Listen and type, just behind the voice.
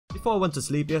Before I went to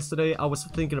sleep yesterday, I was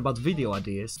thinking about video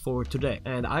ideas for today,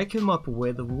 and I came up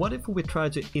with what if we try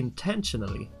to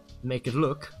intentionally make it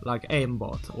look like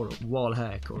aimbot or wall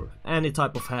hack or any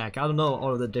type of hack. I don't know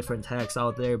all of the different hacks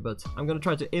out there, but I'm gonna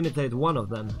try to imitate one of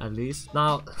them at least.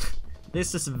 Now,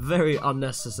 this is very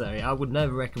unnecessary. I would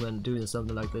never recommend doing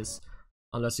something like this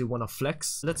unless you wanna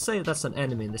flex. Let's say that's an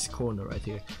enemy in this corner right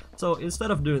here. So instead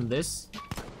of doing this,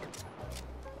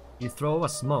 you throw a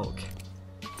smoke.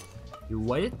 You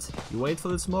wait for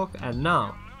the smoke, and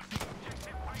now,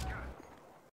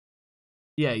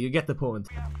 yeah, you get the point.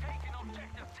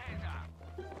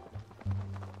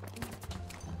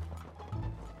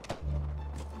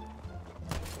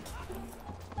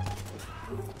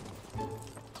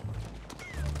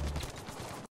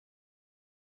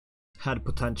 Had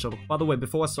potential. By the way,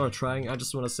 before I start trying, I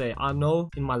just want to say, I know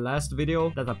in my last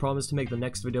video that I promised to make the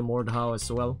next video Mordhau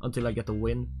as well until I get the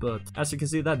win, but as you can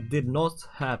see, that did not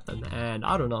happen, and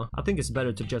I don't know, I think it's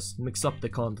better to just mix up the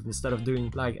content instead of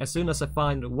doing, like, as soon as I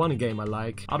find one game I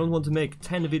like, I don't want to make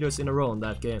 10 videos in a row on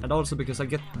that game, and also because I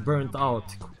get burnt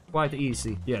out quite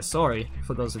easy. Yeah, sorry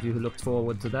for those of you who looked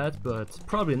forward to that, but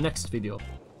probably next video.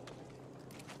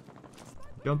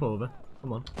 Jump over,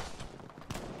 come on.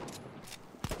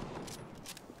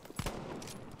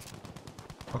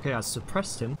 Okay, I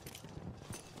suppressed him.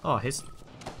 Oh, his...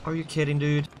 Are you kidding,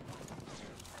 dude?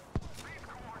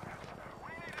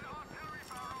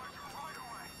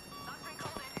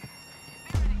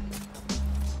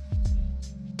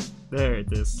 There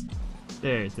it is.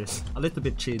 There it is. A little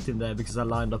bit cheating there because I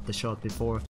lined up the shot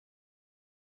before.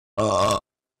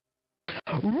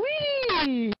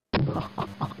 Whee!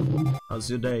 How's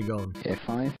your day going? Yeah,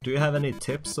 fine. Do you have any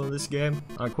tips on this game?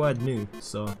 I'm quite new,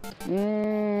 so...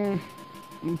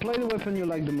 Play the weapon you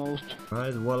like the most.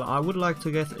 Right, well, I would like to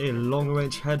get a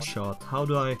long-range headshot. How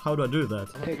do I do that?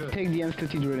 Take the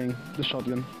M50 drilling, the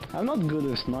shotgun. I'm not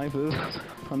good at snipers.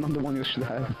 I'm not the one you should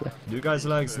have. Do you guys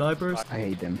like snipers? I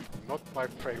hate them. Not my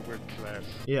favorite class.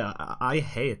 Yeah, I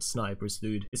hate snipers,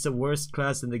 dude. It's the worst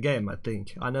class in the game, I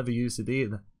think. I never use it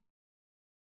either.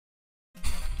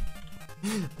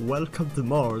 Welcome to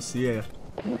Mars, yeah.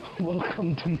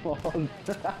 Welcome to Mars.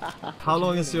 How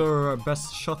long is your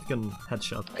best shotgun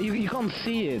headshot? You can't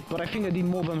see it, but I think I did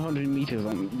more than 100 meters,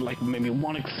 and like maybe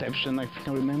one exception I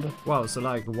can remember. Wow, so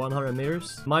like 100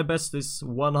 meters? My best is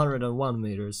 101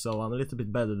 meters, so I'm a little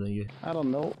bit better than you. I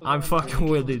don't know. I'm fucking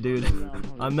with you, dude.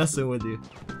 I'm messing with you.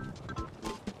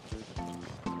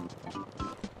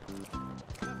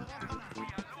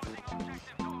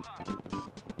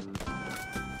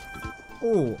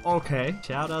 Oh, okay.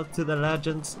 Shout out to the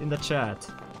legends in the chat.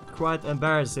 Quite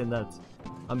embarrassing that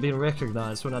I'm being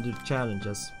recognized when I do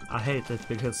challenges. I hate it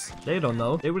because they don't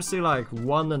know. They will see like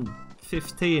 1 and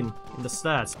 15 in the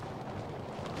stats.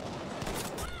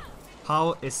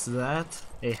 How is that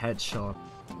a headshot?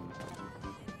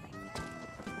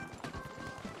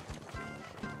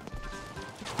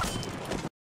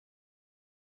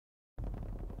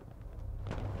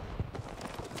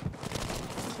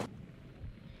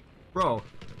 Bro,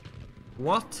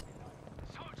 what?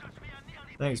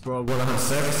 Thanks, bro.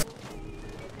 106.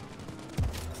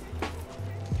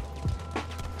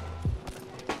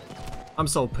 I'm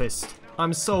so pissed.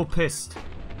 I'm so pissed.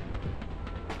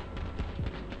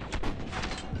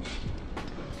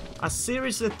 I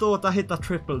seriously thought I hit a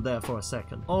triple there for a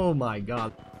second. Oh my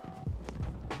god.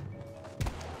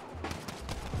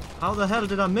 How the hell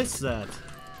did I miss that?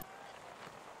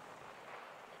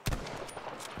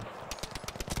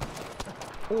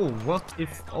 Oh, what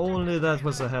if only that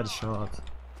was a headshot?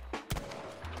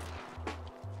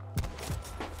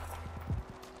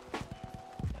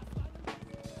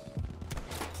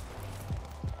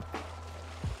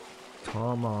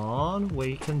 Come on,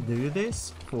 we can do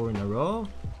this. 4 in a row.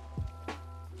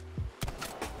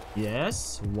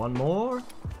 Yes, one more.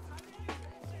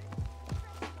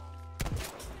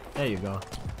 There you go.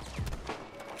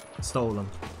 Stolen.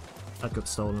 That got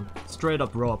stolen. Straight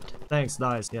up robbed. Thanks,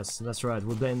 DICE. Yes, that's right.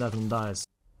 We'll blame that on DICE.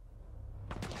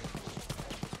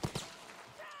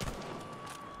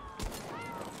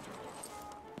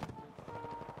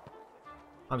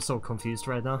 I'm so confused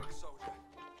right now.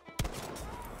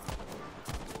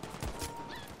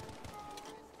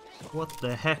 What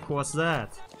the heck was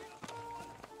that?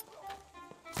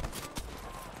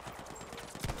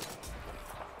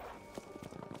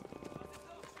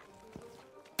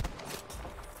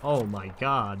 Oh my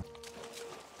god.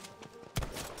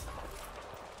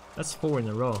 That's 4 in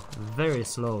a row. Very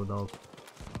slow though.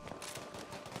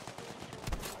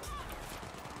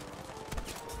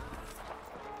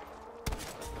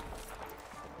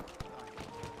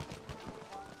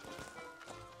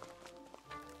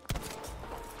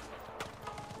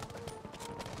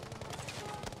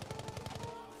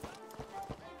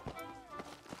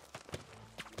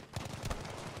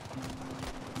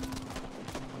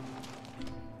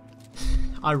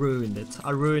 I ruined it.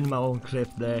 I ruined my own clip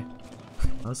there.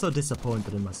 I'm so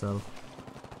disappointed in myself.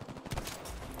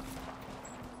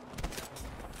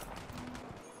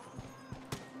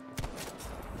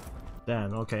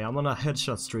 Damn, okay, I'm on a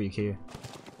headshot streak here.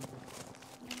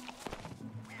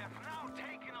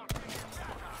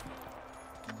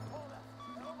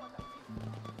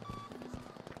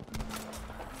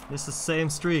 It's the same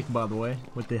streak, by the way,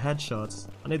 with the headshots.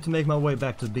 I need to make my way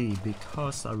back to B,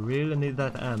 because I really need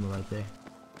that ammo right there.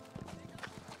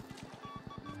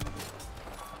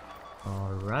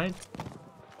 Alright.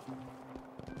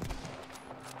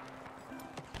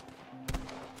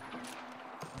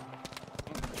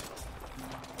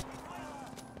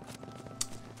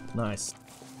 Nice.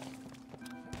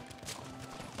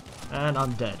 And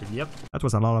I'm dead, yep. That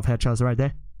was a lot of headshots right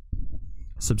there.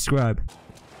 Subscribe.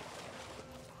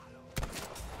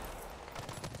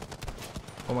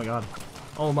 Oh my god.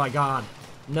 Oh my god.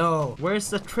 No. Where's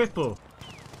the triple?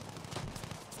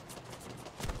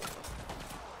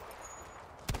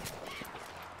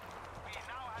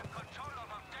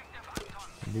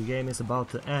 The game is about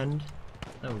to end.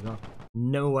 There we go.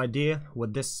 No idea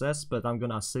what this says, but I'm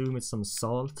gonna assume it's some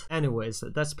salt. Anyways,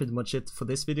 that's pretty much it for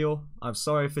this video. I'm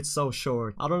sorry if it's so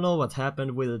short. I don't know what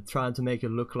happened with it trying to make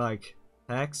it look like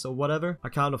hacks or whatever. I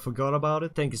kind of forgot about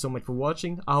it. Thank you so much for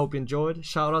watching. I hope you enjoyed.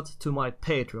 Shout out to my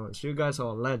Patreons. You guys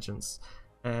are legends.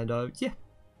 And yeah,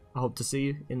 I hope to see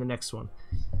you in the next one.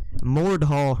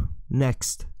 Mordhau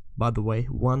next, by the way,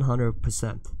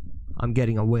 100%. I'm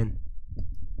getting a win.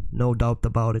 No doubt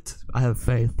about it. I have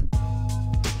faith.